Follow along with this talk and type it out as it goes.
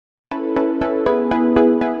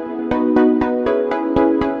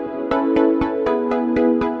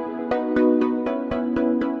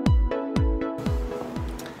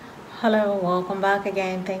Hello, welcome back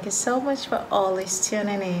again. Thank you so much for always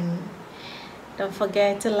tuning in. Don't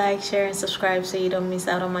forget to like, share, and subscribe so you don't miss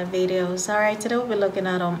out on my videos. Alright, today we'll be looking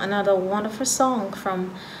at another wonderful song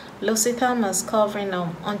from Lucy Thomas covering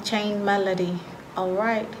Unchained Melody.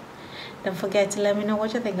 Alright, don't forget to let me know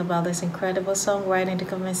what you think about this incredible song right in the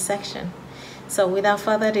comment section. So without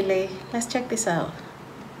further delay, let's check this out.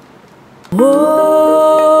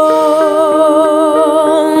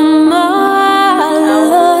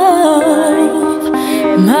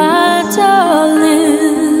 My darling,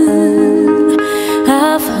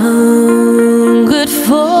 I've hungered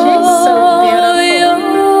for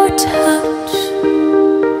your touch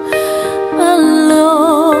a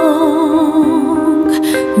long,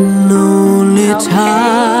 lonely time,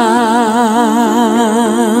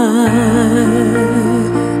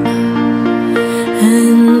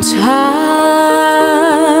 and time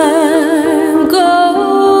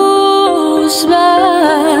goes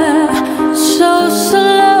by so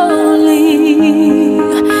slowly,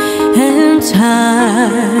 and time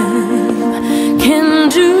can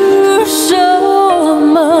do so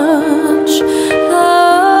much.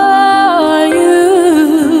 Are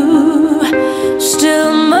you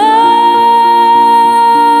still mine?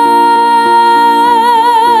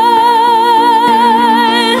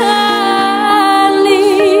 I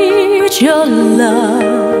need your love.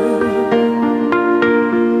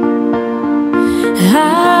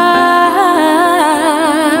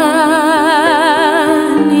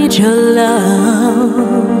 Your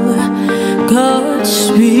love,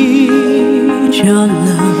 Godspeed your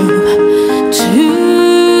love to me.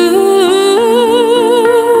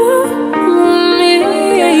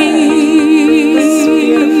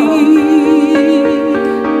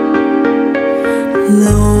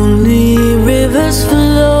 Lonely rivers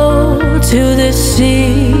flow to the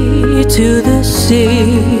sea, to the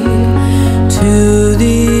sea, to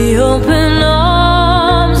the open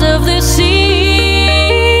arms of the sea.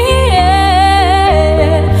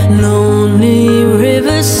 Lonely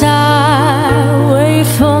riverside, wait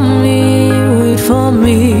for me, wait for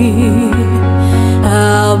me.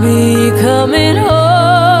 I'll be coming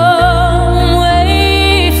home,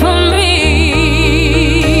 wait for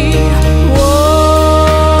me.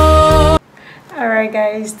 Whoa. Alright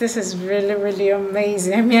guys, this is really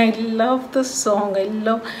amazing. I mean, I love the song. I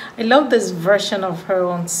love this version of her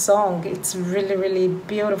own song. It's really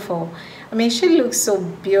beautiful. I mean, she looks so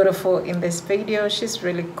beautiful in this video. She's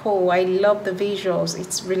really cool. I love the visuals.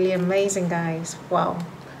 It's really amazing, guys. Wow.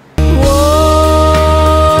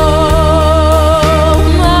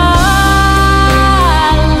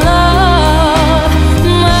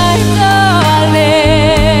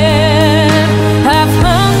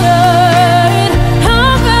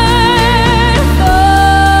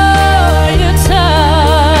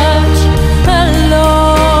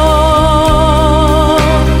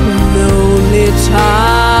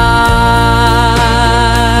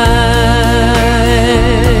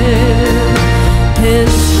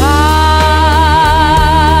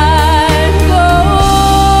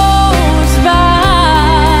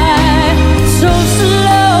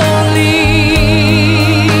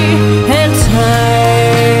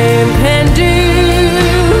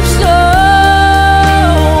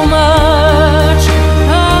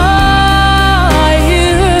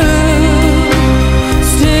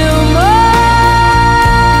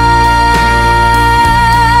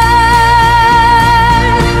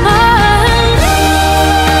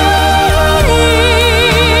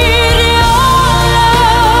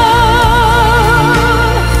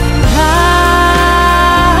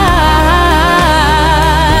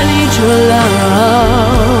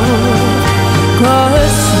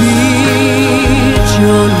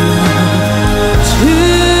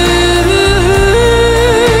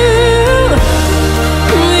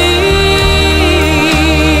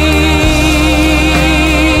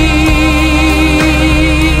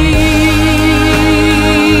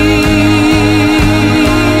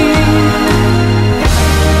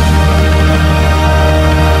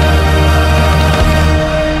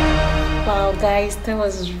 Guys, that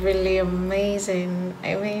was really amazing.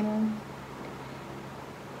 I mean,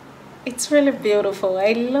 it's really beautiful.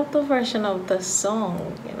 I love the version of the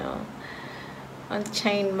song, you know,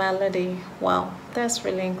 Unchained Melody. Wow, that's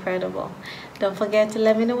really incredible. Don't forget to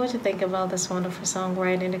let me know what you think about this wonderful song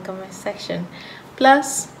right in the comment section.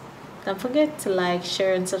 Plus, don't forget to like,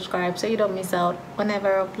 share, and subscribe so you don't miss out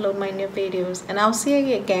whenever I upload my new videos. And I'll see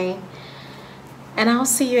you again. And I'll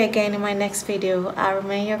see you again in my next video. I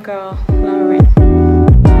remain your girl, Lauren.